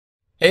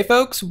Hey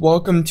folks,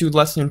 welcome to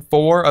lesson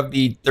 4 of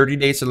the 30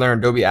 Days to Learn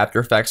Adobe After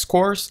Effects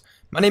course.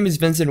 My name is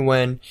Vincent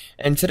Nguyen,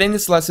 and today in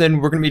this lesson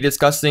we're going to be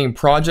discussing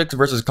projects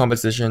versus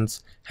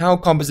compositions, how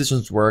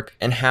compositions work,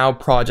 and how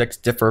projects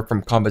differ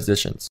from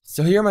compositions.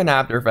 So here I'm in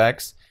After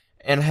Effects,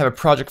 and I have a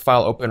project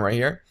file open right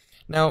here.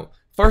 Now,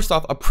 first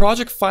off, a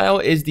project file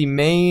is the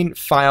main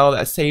file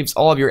that saves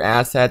all of your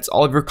assets,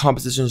 all of your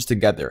compositions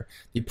together.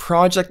 The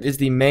project is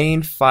the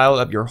main file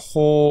of your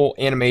whole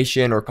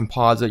animation or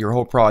composite, your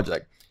whole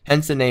project.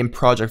 Hence the name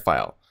project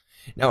file.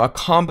 Now a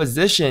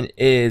composition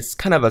is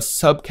kind of a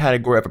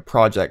subcategory of a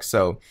project.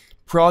 So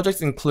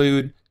projects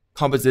include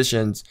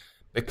compositions,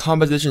 but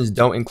compositions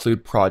don't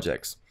include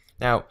projects.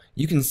 Now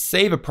you can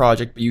save a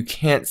project, but you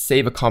can't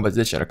save a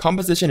composition. A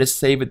composition is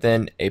saved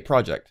within a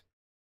project.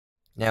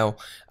 Now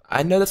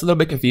I know that's a little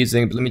bit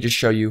confusing, but let me just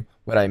show you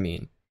what I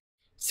mean.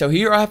 So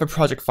here I have a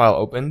project file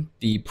open.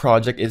 The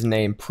project is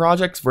named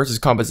projects versus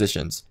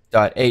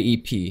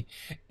compositions.aep,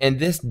 and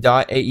this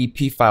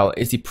 .aep file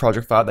is the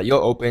project file that you'll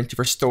open to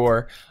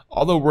restore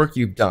all the work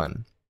you've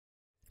done.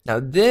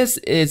 Now this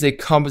is a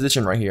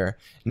composition right here.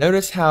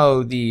 Notice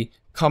how the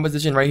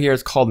composition right here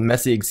is called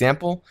messy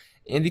example,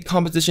 and the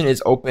composition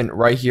is open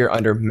right here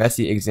under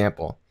messy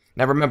example.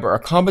 Now remember, a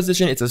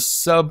composition is a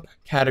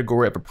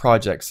subcategory of a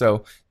project.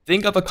 So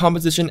think of a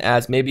composition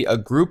as maybe a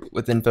group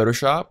within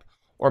Photoshop,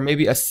 or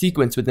maybe a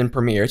sequence within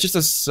Premiere. It's just a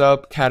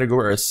subcategory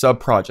or a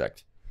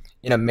sub-project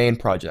in a main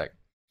project.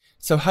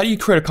 So how do you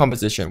create a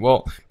composition?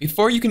 Well,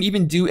 before you can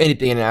even do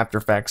anything in After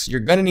Effects, you're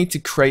gonna need to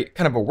create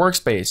kind of a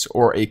workspace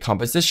or a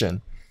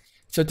composition.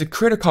 So to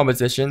create a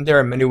composition, there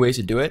are many ways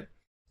to do it.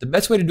 The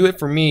best way to do it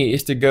for me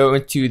is to go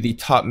into the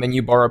top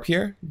menu bar up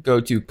here, go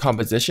to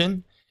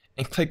Composition,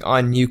 and click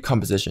on New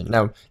Composition.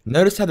 Now,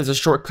 notice how there's a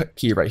shortcut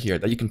key right here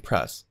that you can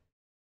press.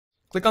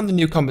 Click on the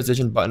New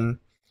Composition button,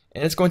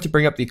 and it's going to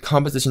bring up the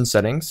composition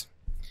settings.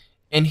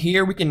 And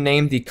here we can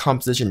name the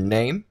composition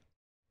name.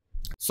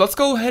 So let's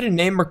go ahead and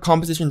name our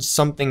composition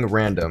something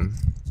random.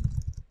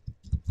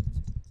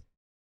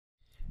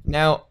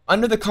 Now,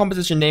 under the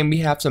composition name, we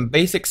have some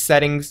basic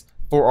settings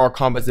for our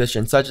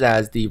composition, such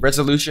as the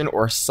resolution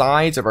or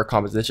size of our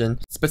composition,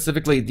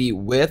 specifically the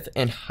width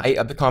and height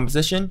of the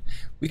composition.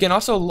 We can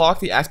also lock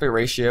the aspect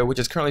ratio, which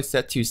is currently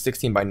set to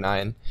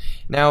 16:9.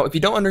 Now, if you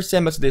don't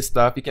understand much of this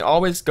stuff, you can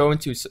always go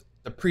into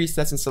the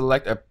presets and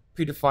select a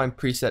predefined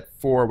preset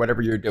for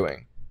whatever you're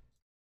doing.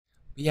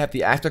 We have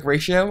the aspect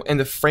ratio and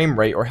the frame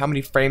rate, or how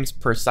many frames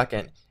per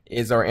second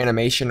is our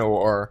animation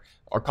or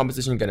our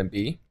composition going to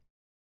be.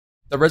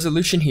 The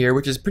resolution here,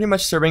 which is pretty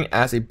much serving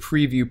as a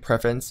preview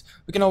preference.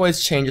 We can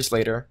always change this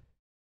later.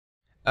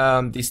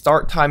 The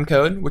start time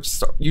code,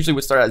 which usually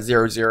would start at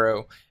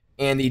 00,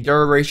 and the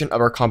duration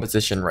of our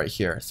composition right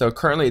here. So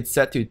currently it's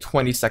set to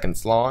 20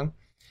 seconds long.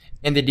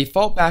 And the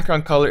default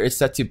background color is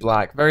set to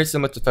black, very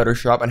similar to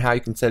Photoshop, and how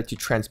you can set it to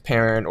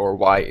transparent or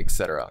white,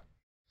 etc.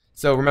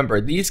 So remember,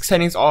 these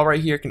settings all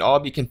right here can all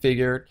be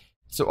configured,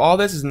 so all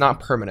this is not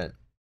permanent.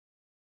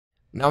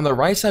 Now on the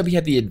right side we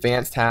have the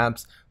advanced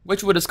tabs,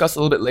 which we'll discuss a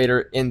little bit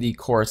later in the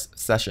course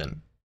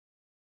session.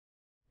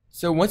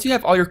 So once you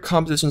have all your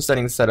composition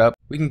settings set up,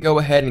 we can go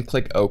ahead and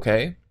click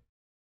OK.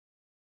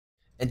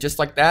 And just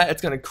like that,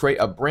 it's going to create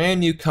a brand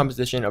new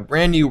composition, a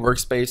brand new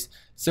workspace,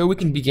 so we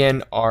can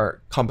begin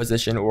our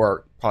composition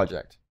or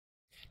project.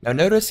 Now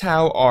notice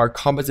how our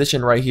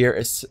composition right here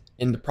is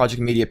in the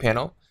project media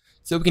panel,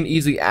 so we can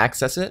easily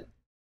access it.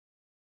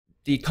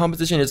 The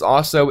composition is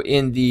also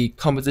in the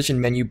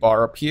composition menu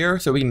bar up here,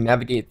 so we can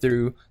navigate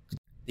through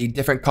the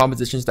different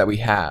compositions that we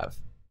have.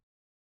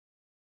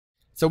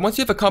 So once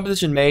you have a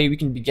composition made, we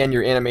can begin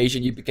your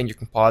animation, you begin your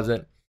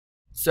composite.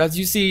 So as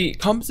you see,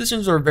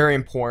 compositions are very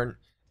important.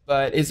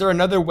 But is there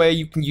another way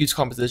you can use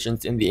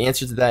compositions? And the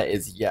answer to that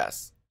is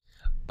yes.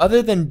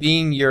 Other than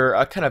being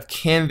your kind of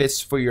canvas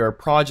for your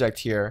project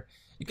here,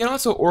 you can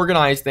also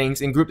organize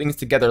things and group things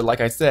together, like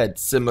I said,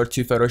 similar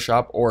to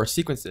Photoshop or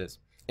sequences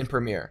in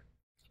Premiere.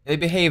 And they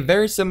behave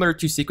very similar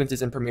to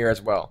sequences in Premiere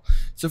as well.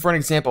 So for an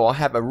example, I'll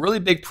have a really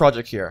big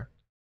project here.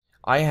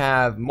 I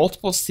have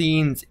multiple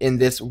scenes in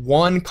this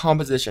one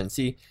composition.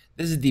 See,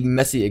 this is the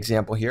messy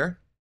example here.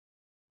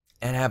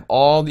 And have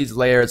all these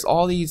layers,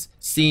 all these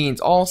scenes,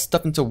 all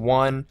stuffed into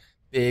one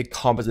big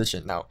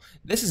composition. Now,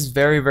 this is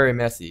very, very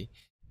messy.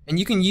 And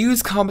you can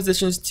use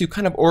compositions to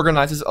kind of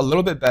organize this a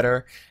little bit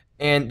better,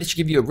 and this should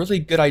give you a really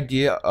good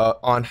idea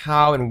on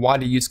how and why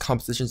to use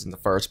compositions in the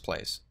first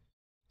place.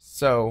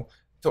 So,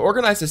 to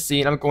organize the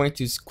scene, I'm going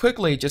to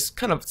quickly just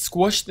kind of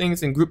squish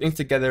things and group things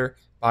together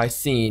by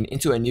scene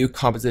into a new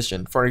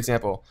composition. For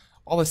example,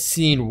 all the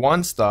scene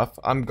 1 stuff,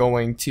 I'm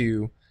going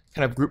to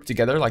kind of group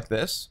together like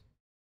this.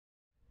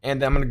 And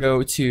then I'm going to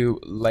go to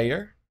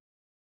Layer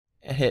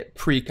and hit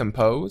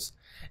Pre-Compose.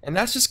 And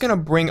that's just going to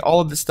bring all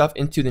of this stuff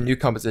into the new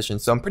composition.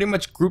 So I'm pretty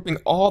much grouping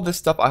all this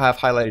stuff I have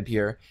highlighted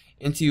here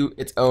into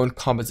its own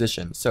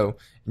composition. So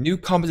new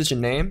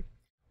composition name,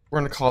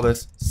 we're going to call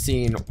this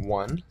Scene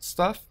 1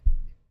 stuff.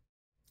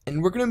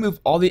 And we're going to move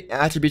all the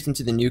attributes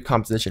into the new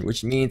composition,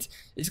 which means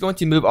it's going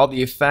to move all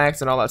the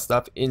effects and all that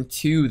stuff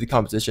into the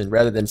composition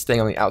rather than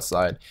staying on the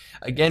outside.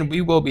 Again,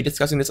 we will be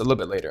discussing this a little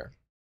bit later.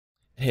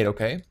 Hit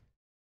OK.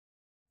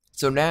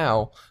 So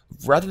now,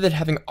 rather than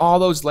having all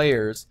those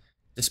layers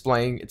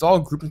displaying, it's all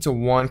grouped into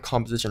one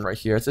composition right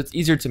here, so it's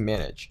easier to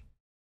manage.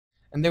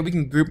 And then we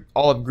can group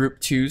all of group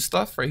 2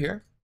 stuff right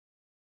here.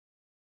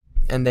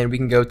 And then we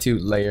can go to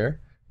Layer,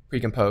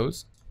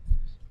 Pre-compose,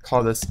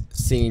 call this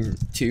Scene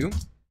 2.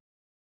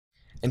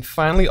 And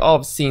finally, all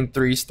of Scene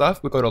 3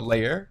 stuff, we'll go to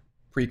Layer,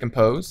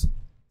 Pre-compose,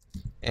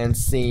 and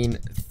Scene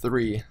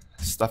 3,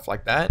 stuff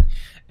like that.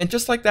 And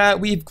just like that,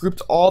 we've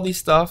grouped all these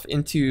stuff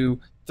into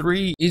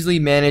 3 easily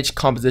managed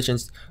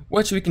compositions,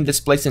 which we can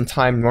displace in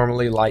time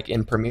normally like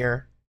in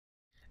Premiere.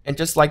 And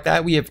just like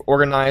that, we have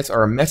organized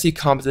our messy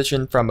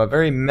composition from a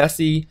very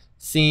messy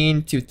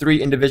scene to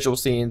 3 individual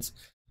scenes.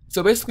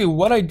 So basically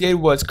what I did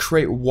was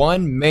create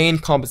one main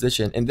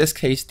composition. In this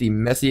case, the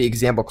messy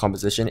example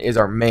composition is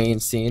our main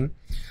scene.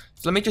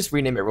 So let me just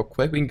rename it real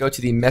quick. We can go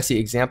to the messy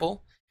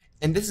example,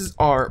 and this is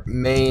our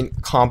main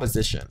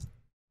composition.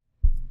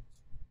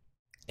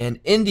 And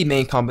in the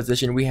main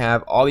composition, we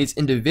have all these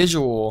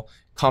individual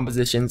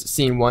compositions,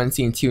 scene 1,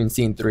 scene 2, and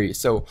scene 3.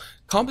 So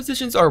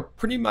compositions are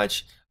pretty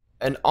much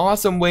an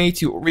awesome way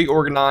to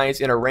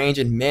reorganize and arrange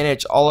and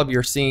manage all of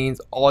your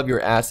scenes, all of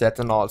your assets,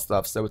 and all that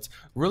stuff. So it's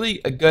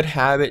really a good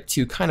habit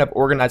to kind of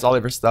organize all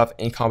of your stuff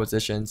in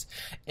compositions.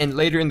 And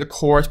later in the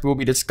course, we'll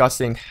be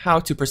discussing how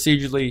to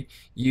procedurally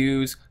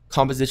use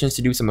compositions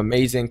to do some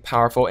amazing,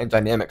 powerful, and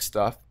dynamic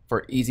stuff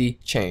for easy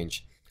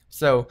change.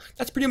 So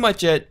that's pretty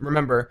much it.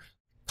 Remember,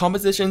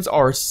 compositions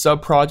are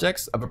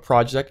sub-projects of a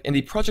project, and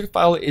the project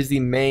file is the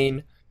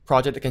main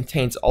project that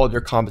contains all of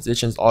your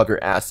compositions, all of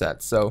your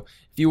assets. So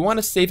if you want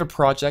to save a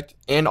project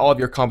and all of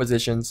your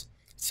compositions,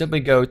 simply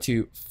go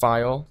to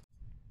File,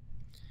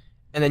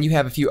 and then you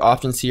have a few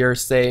options here: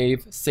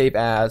 Save, Save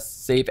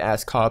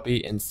as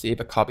Copy, and Save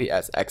a Copy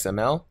as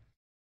XML.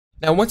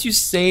 Now once you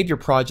save your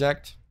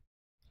project,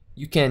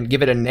 you can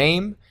give it a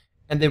name,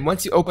 and then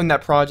once you open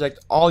that project,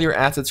 all your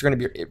assets are going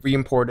to be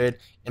re-imported,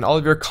 and all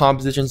of your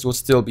compositions will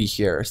still be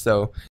here.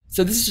 So this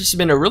has just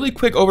been a really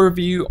quick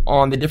overview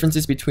on the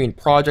differences between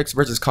projects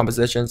versus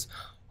compositions.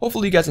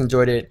 Hopefully you guys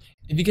enjoyed it.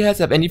 If you guys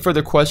have any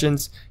further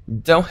questions,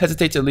 don't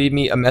hesitate to leave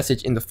me a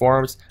message in the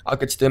forums. I'll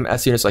get to them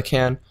as soon as I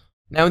can.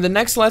 Now in the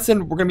next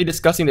lesson, we're going to be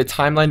discussing the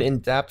timeline in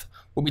depth.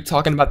 We'll be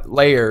talking about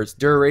layers,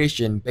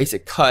 duration,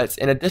 basic cuts,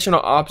 and additional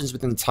options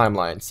within the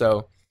timeline.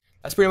 So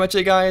that's pretty much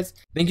it, guys.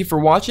 Thank you for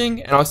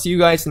watching, and I'll see you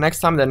guys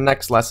next time in the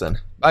next lesson.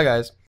 Bye, guys.